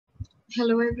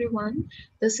Hello everyone,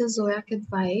 this is Zoya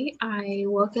Kidwai. I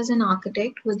work as an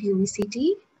architect with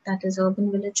UVCT, that is Urban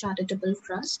Village Charitable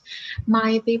Trust.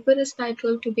 My paper is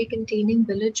titled To Be Containing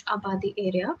Village Aabadi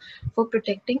Area for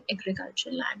Protecting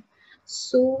Agricultural Land.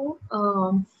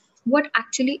 What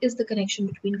actually is the connection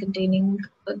between containing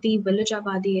the village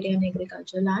Aabadi area and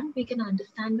agricultural land? We can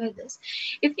understand by this.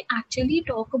 If we actually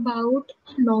talk about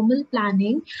normal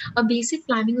planning, a basic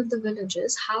planning of the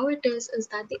villages, how it is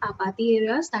that the Aabadi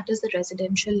areas, that is the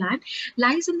residential land,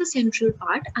 lies in the central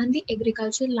part and the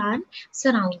agricultural land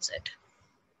surrounds it.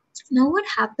 Now what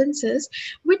happens is,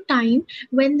 with time,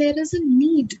 when there is a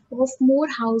need of more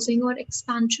housing or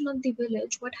expansion of the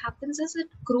village, what happens is it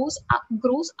grows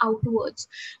outwards.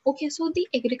 Okay, so the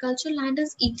agricultural land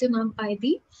is eaten up by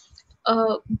the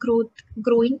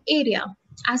growing area.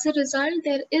 As a result,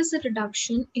 there is a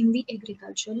reduction in the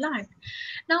agricultural land.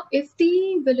 Now, if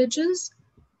the villages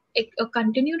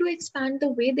continue to expand the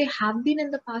way they have been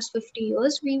in the past 50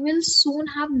 years, we will soon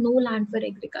have no land for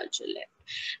agriculture left.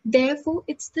 Therefore,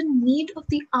 it's the need of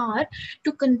the hour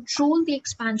to control the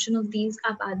expansion of these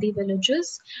Aabadi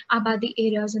villages, Aabadi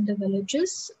areas in the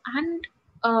villages, and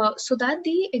so that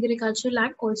the agricultural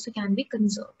land also can be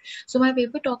conserved. So my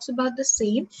paper talks about the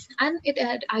same, and it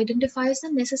identifies the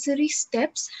necessary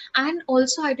steps and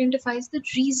also identifies the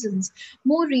reasons,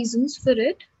 more reasons for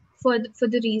it, for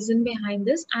the reason behind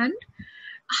this, and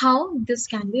how this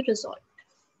can be resolved.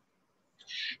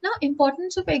 Now,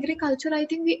 importance of agriculture, I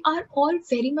think we are all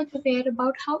very much aware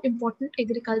about how important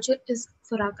agriculture is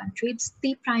for our country. It's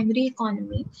the primary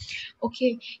economy.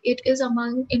 Okay,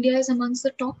 India is amongst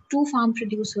the top two farm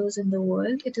producers in the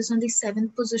world. It is on the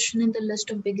seventh position in the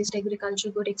list of biggest agriculture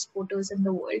good exporters in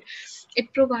the world.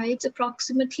 It provides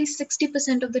approximately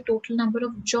 60% of the total number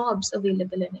of jobs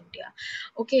available in India.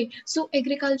 Okay, so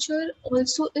agriculture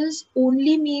also is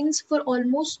only means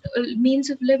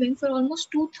of living for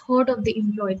almost two-thirds of the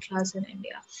employed class in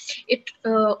India. It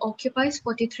occupies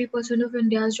 43% of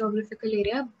India's geographical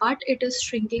area, but it is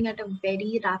shrinking at a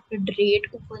very rapid rate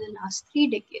over the last 3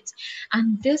 decades,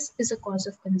 and this is a cause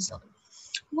of concern.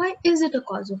 Why is it a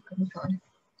cause of concern?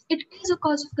 It is a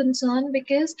cause of concern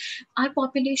because our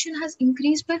population has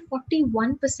increased by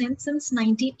 41% since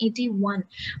 1981,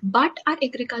 but our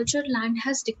agricultural land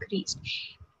has decreased.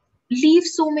 Leave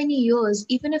so many years,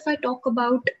 even if I talk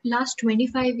about last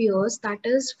 25 years, that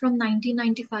is from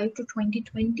 1995 to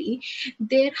 2020,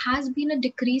 there has been a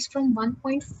decrease from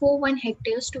 1.41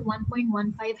 hectares to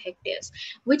 1.15 hectares,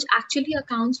 which actually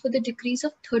accounts for the decrease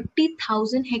of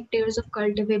 30,000 hectares of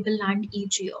cultivable land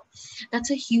each year.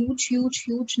 That's a huge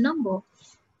number.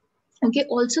 Okay,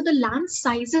 also the land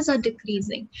sizes are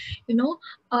decreasing. you know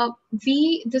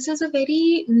we this is a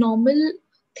very normal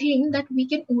thing that we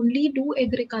can only do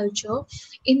agriculture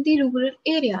in the rural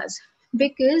areas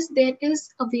because there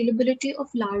is availability of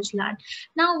large land.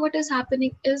 Now what is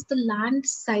happening is the land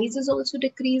size is also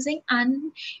decreasing,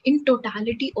 and in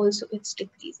totality also it's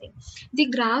decreasing. The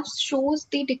graphs shows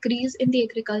the decrease in the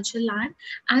agricultural land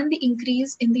and the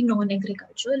increase in the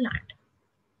non-agricultural land.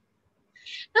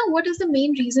 Now, what is the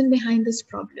main reason behind this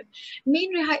problem?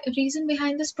 Reason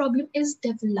behind this problem is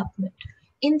development.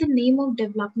 In the name of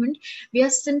development, we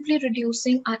are simply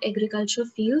reducing our agriculture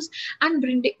fields and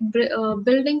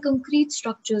building concrete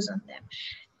structures on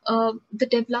them. The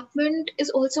development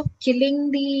is also killing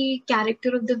the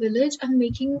character of the village and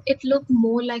making it look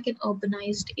more like an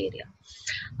urbanized area.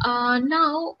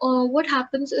 Now, what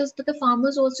happens is that the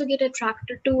farmers also get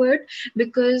attracted to it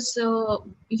because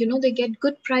they get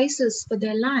good prices for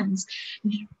their lands.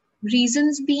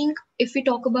 Reasons being, if we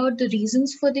talk about the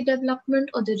reasons for the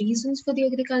development or the reasons for the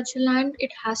agricultural land,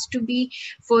 it has to be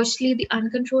firstly the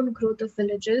uncontrolled growth of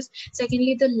villages,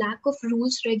 secondly the lack of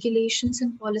rules, regulations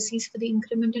and policies for the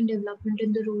increment and development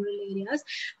in the rural areas,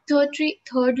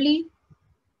 thirdly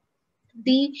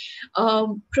the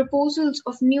proposals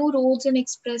of new roads and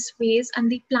expressways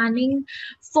and the planning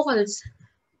falls,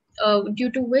 due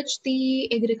to which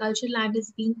the agricultural land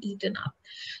is being eaten up.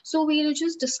 So we'll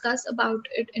just discuss about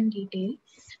it in detail.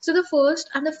 So the first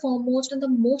and the foremost and the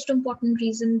most important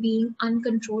reason being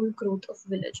uncontrolled growth of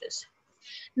villages.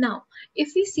 Now,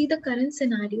 if we see the current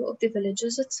scenario of the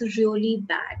villages, it's really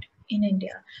bad in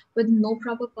India with no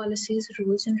proper policies,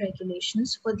 rules, and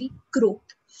regulations for the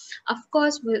growth. Of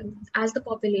course, as the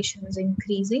population is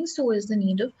increasing, so is the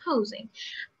need of housing.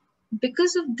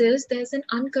 Because of this, there's an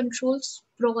uncontrolled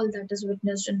sprawl that is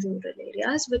witnessed in rural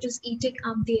areas, which is eating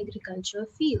up the agriculture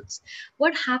fields.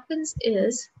 What happens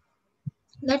is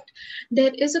that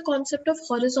there is a concept of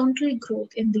horizontal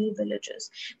growth in the villages.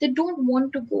 They don't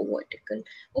want to go vertical.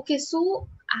 Okay, so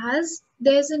as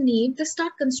there's a need, they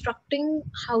start constructing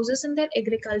houses in their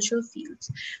agricultural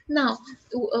fields. Now,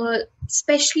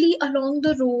 especially along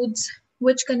the roads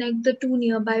which connect the two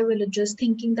nearby villages,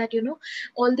 thinking that,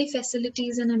 all the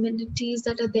facilities and amenities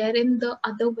that are there in the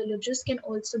other villages can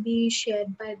also be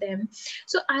shared by them.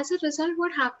 So as a result,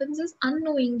 what happens is,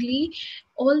 unknowingly,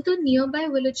 all the nearby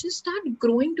villages start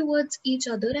growing towards each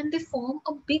other and they form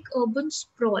a big urban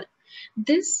sprawl.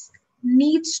 This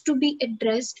needs to be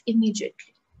addressed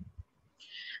immediately.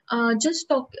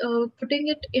 Putting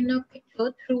it in a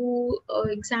picture through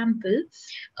example,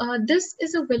 this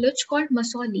is a village called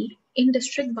Masoli in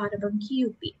district Barabanki,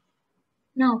 UP.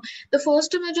 Now, the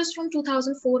first image is from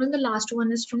 2004 and the last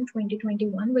one is from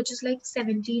 2021, which is like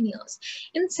 17 years.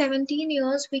 In 17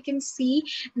 years, we can see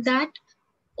that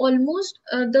almost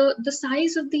the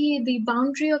size of the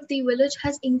boundary of the village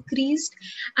has increased,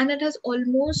 and it has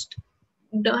almost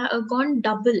gone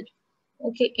double,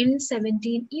 okay, in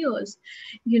 17 years.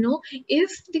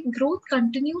 If the growth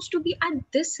continues to be at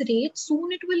this rate,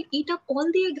 soon it will eat up all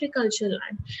the agricultural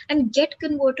land and get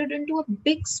converted into a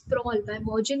big sprawl by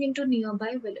merging into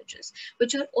nearby villages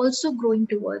which are also growing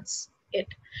towards it.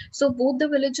 So both the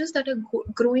villages that are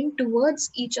growing towards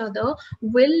each other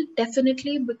will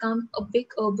definitely become a big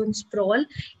urban sprawl,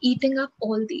 eating up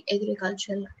all the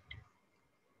agricultural land.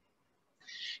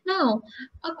 Now,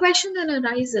 a question then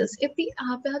arises: if the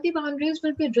Aabadi boundaries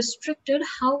will be restricted,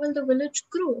 how will the village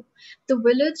grow? The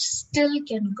village still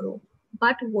can grow,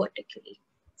 but vertically.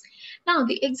 Now,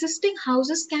 the existing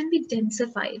houses can be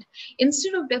densified.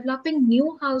 Instead of developing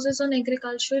new houses on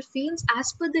agricultural fields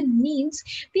as per the needs,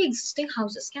 the existing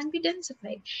houses can be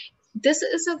densified. This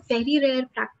is a very rare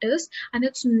practice and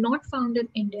it's not found in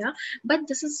India, but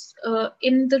this is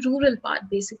in the rural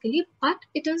part basically, but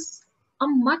it is a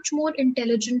much more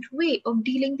intelligent way of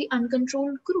dealing the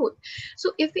uncontrolled growth.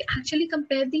 So if we actually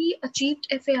compare the achieved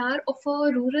FAR of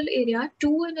a rural area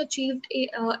to an achieved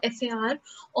FAR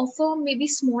of a maybe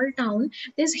small town,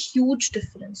 there's a huge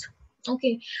difference.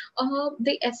 Okay,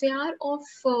 the FAR of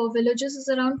villages is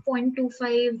around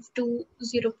 0.25 to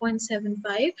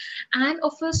 0.75, and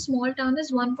of a small town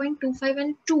is 1.25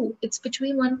 and 2. It's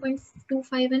between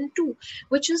 1.25 and 2,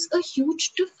 which is a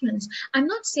huge difference. I'm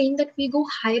not saying that we go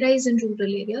high rise in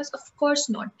rural areas, of course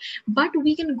not, but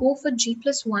we can go for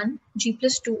G+1,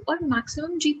 G+2, or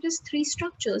maximum G+3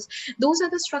 structures. Those are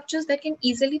the structures that can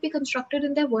easily be constructed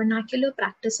in their vernacular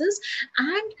practices,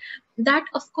 and that,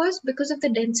 of course, because of the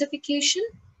densification,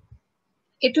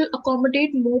 it will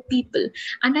accommodate more people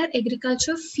and our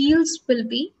agriculture fields will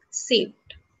be saved.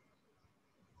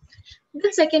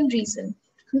 The second reason,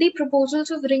 the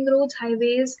proposals of ring roads,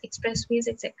 highways, expressways,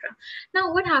 etc.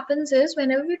 Now, what happens is,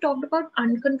 whenever we talked about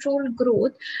uncontrolled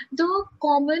growth, the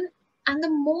common and the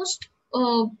most,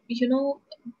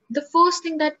 the first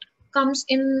thing that comes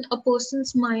in a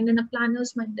person's mind, in a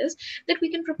planner's mind, is that we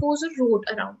can propose a road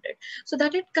around it so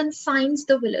that it confines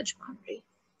the village boundary.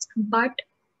 But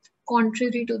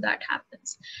contrary to that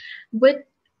happens. With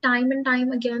time and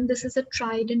time again, this is a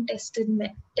tried and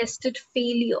tested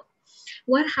failure.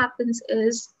 What happens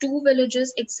is, two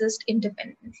villages exist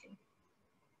independently.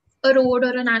 A road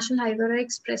or a national highway or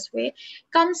expressway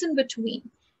comes in between.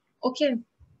 Okay,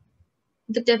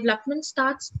 the development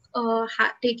starts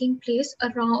taking place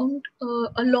around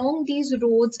along these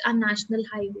roads and national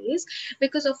highways,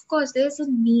 because of course there's a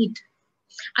need,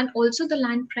 and also the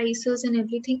land prices and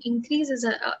everything increases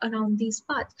around these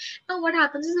parts. Now what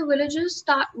happens is, the villages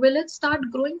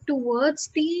start growing towards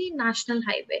the national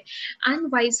highway and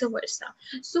vice versa.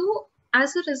 So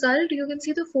as a result, you can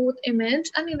see the fourth image,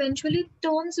 and eventually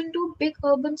turns into a big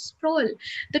urban sprawl.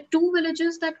 The two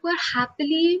villages that were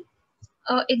happily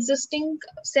existing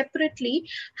separately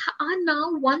are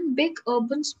now one big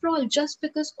urban sprawl just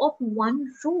because of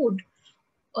one road.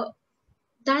 Uh,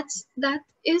 that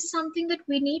is something that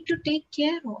we need to take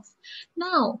care of.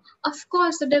 Now, of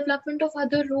course, the development of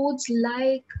other roads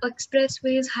like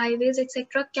expressways, highways,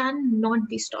 etc. cannot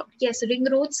be stopped. Yes, ring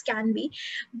roads can be,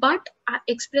 but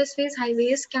expressways,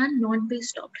 highways cannot be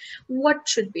stopped. What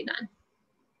should be done?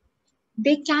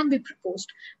 They can be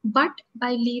proposed, but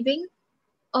by leaving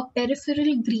a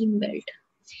peripheral green belt.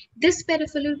 This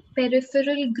peripheral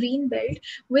green belt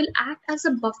will act as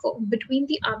a buffer between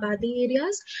the Aabadi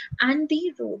areas and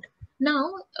the road.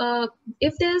 Now,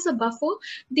 if there is a buffer,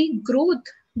 the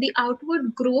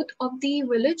outward growth of the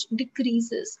village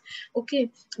decreases, okay,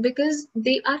 because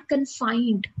they are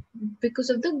confined because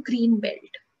of the green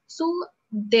belt. So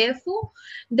Therefore,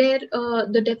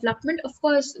 the development, of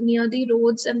course, near the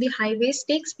roads and the highways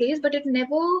takes place, but it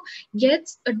never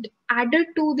gets added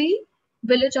to the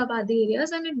village Aabadi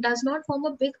areas, and it does not form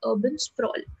a big urban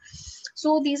sprawl.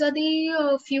 So these are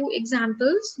the few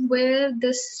examples where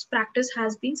this practice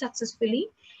has been successfully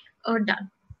done.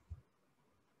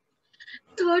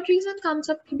 Third reason comes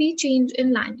up to be change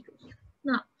in land use.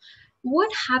 Now,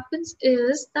 what happens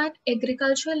is that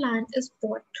agricultural land is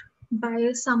bought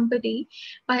by somebody,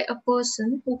 by a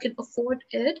person who can afford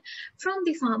it from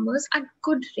the farmers at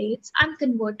good rates and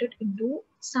converted into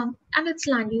some, and its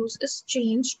land use is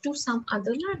changed to some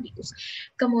other land use,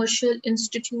 commercial,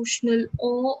 institutional,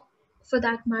 or for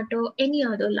that matter, any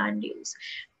other land use.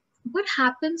 What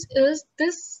happens is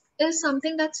this is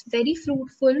something that's very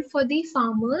fruitful for the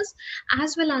farmers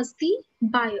as well as the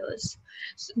buyers,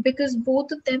 because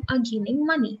both of them are gaining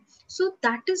money. So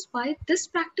that is why this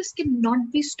practice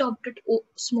cannot be stopped at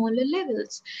smaller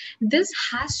levels. This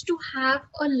has to have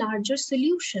a larger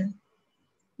solution.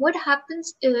 What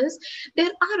happens is, there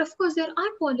are, of course, there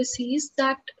are policies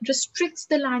that restricts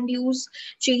the land use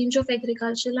change of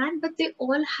agricultural land, but they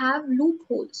all have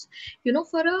loopholes.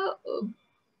 For a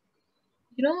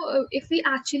if we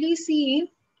actually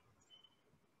see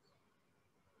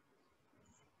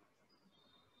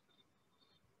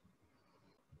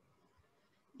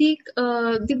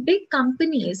the big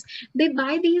companies, they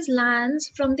buy these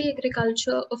lands from the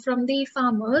agriculture, from the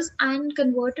farmers, and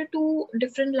convert it to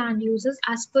different land uses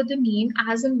as per the need,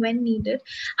 as and when needed,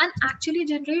 and actually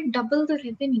generate double the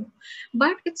revenue.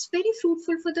 But it's very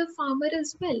fruitful for the farmer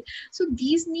as well. So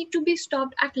these need to be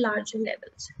stopped at larger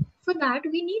levels. For that,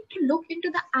 we need to look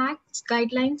into the acts,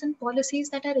 guidelines, and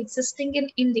policies that are existing in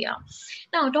India.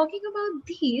 Now, talking about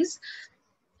these,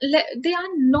 they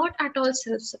are not at all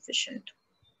self-sufficient.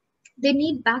 They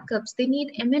need backups, they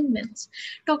need amendments.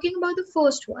 Talking about the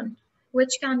first one,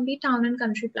 which can be Town and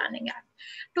Country Planning Act.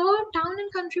 Town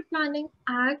and Country Planning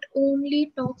Act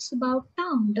only talks about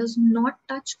town, does not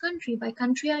touch country. By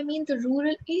country, I mean the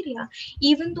rural area.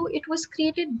 Even though it was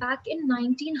created back in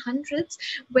 1900s,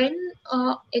 when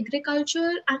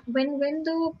agriculture and when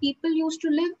the people used to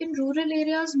live in rural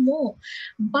areas more,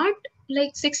 but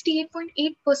like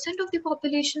 68.8% of the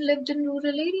population lived in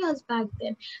rural areas back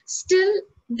then. Still,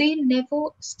 they never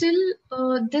still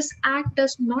this act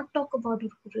does not talk about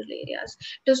rural areas,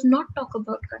 does not talk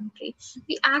about country.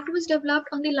 The act was developed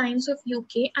on the lines of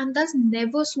UK and thus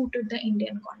never suited the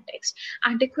Indian context.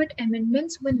 Adequate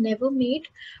amendments were never made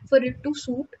for it to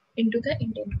suit into the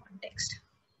Indian context.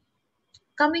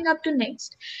 Coming up to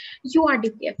next,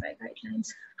 URDPFI guidelines.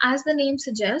 As the name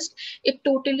suggests, it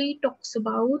totally talks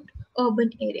about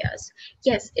urban areas.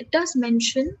 Yes, it does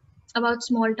mention about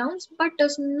small towns, but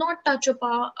does not touch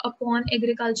upon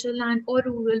agricultural land or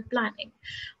rural planning.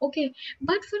 Okay,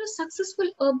 but for a successful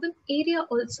urban area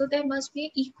also, there must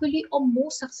be equally or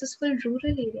more successful rural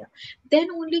area.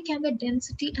 Then only can the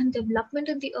density and development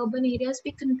in the urban areas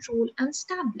be controlled and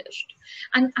established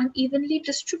and evenly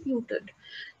distributed.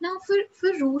 Now,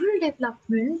 for rural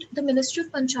development, the Ministry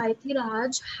of Panchayati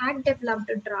Raj had developed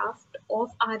a draft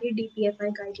of RADPFI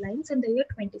guidelines in the year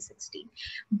 2016,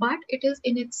 but it is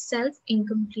in itself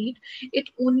incomplete. It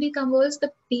only covers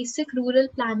the basic rural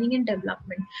planning and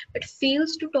development, but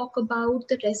fails to talk about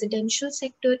the residential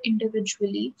sector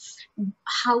individually,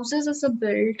 houses as a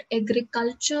built,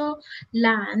 agriculture,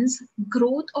 lands,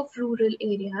 growth of rural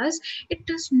areas. It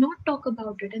does not talk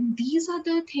about it, and these are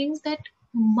the things that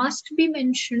must be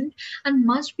mentioned and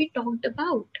must be talked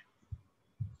about.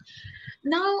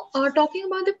 Now, talking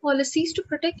about the policies to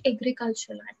protect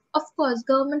agricultural land. Of course,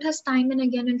 government has time and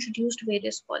again introduced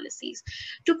various policies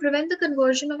to prevent the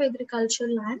conversion of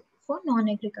agricultural land for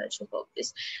non-agricultural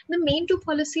purpose. The main two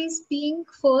policies being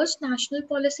first, National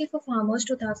Policy for Farmers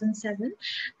 2007,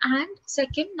 and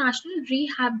second, National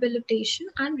Rehabilitation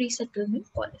and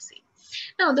Resettlement Policy.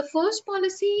 Now, the first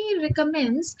policy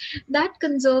recommends that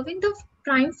conserving the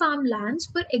prime farmlands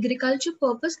for agriculture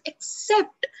purpose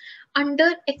except under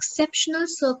exceptional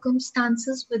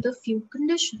circumstances with a few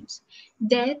conditions.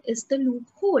 There is the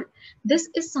loophole. This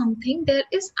is something, there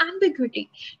is ambiguity.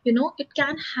 It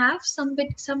can have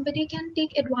somebody can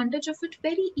take advantage of it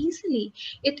very easily.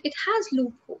 It has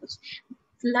loopholes.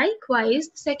 Likewise,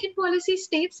 the second policy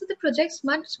states that the projects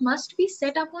must be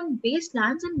set up on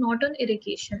wastelands and not on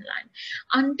irrigation land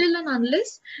until and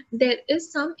unless there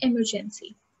is some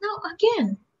emergency. Now,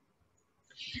 again,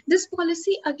 This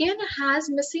policy again has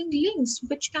missing links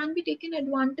which can be taken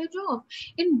advantage of.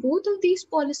 In both of these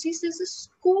policies, there's a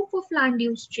scope of land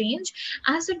use change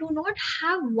as they do not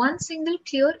have one single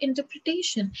clear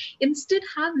interpretation. Instead,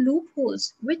 have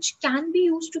loopholes which can be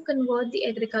used to convert the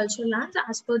agricultural lands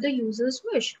as per the user's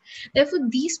wish. Therefore,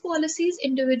 these policies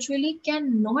individually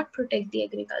cannot protect the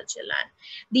agricultural land.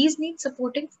 These need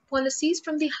supporting policies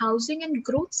from the housing and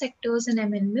growth sectors and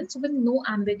amendments with no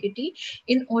ambiguity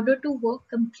in order to work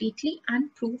completely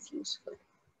and prove useful.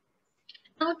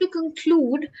 Now, to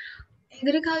conclude,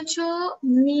 agriculture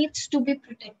needs to be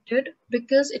protected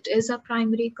because it is a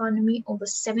primary economy. Over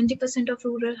 70% of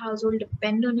rural households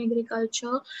depend on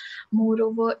agriculture.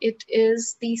 Moreover, it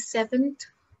is the seventh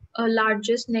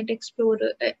largest net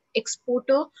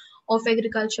exporter of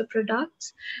agriculture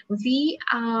products. We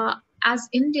as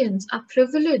Indians are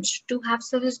privileged to have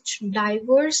such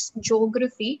diverse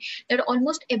geography that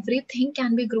almost everything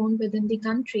can be grown within the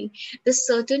country. This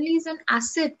certainly is an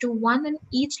asset to one and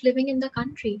each living in the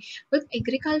country. With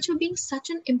agriculture being such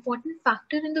an important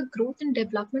factor in the growth and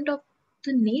development of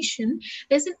the nation,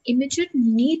 there's an immediate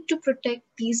need to protect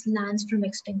these lands from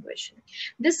extinction.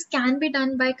 This can be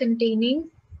done by containing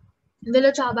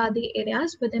village Aabadi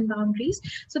areas within boundaries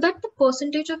so that the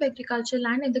percentage of agricultural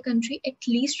land in the country at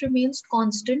least remains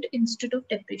constant instead of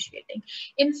depreciating.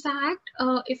 In fact,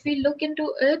 if we look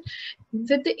into it,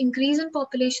 with the increase in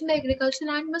population, the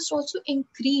agricultural land must also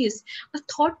increase. A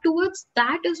thought towards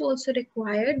that is also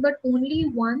required, but only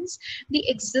once the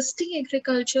existing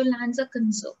agricultural lands are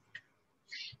conserved.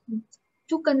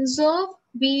 To conserve,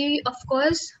 we of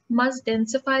course must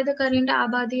densify the current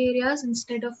Aabadi areas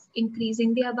instead of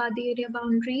increasing the Aabadi area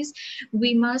boundaries.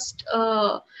 We must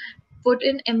put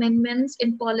in amendments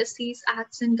in policies,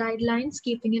 acts, and guidelines,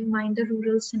 keeping in mind the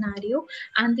rural scenario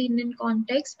and the Indian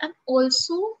context. And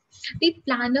also, the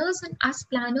planners and as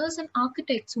planners and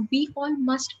architects, we all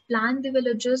must plan the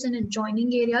villages and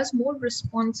adjoining areas more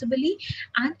responsibly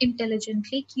and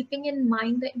intelligently, keeping in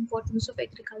mind the importance of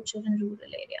agriculture in rural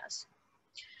areas.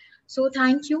 So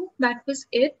thank you. That was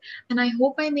it. And I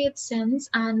hope I made sense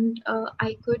and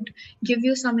I could give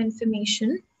you some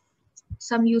information,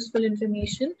 some useful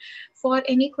information. For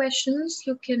any questions,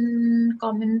 you can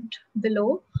comment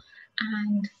below.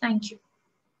 And thank you.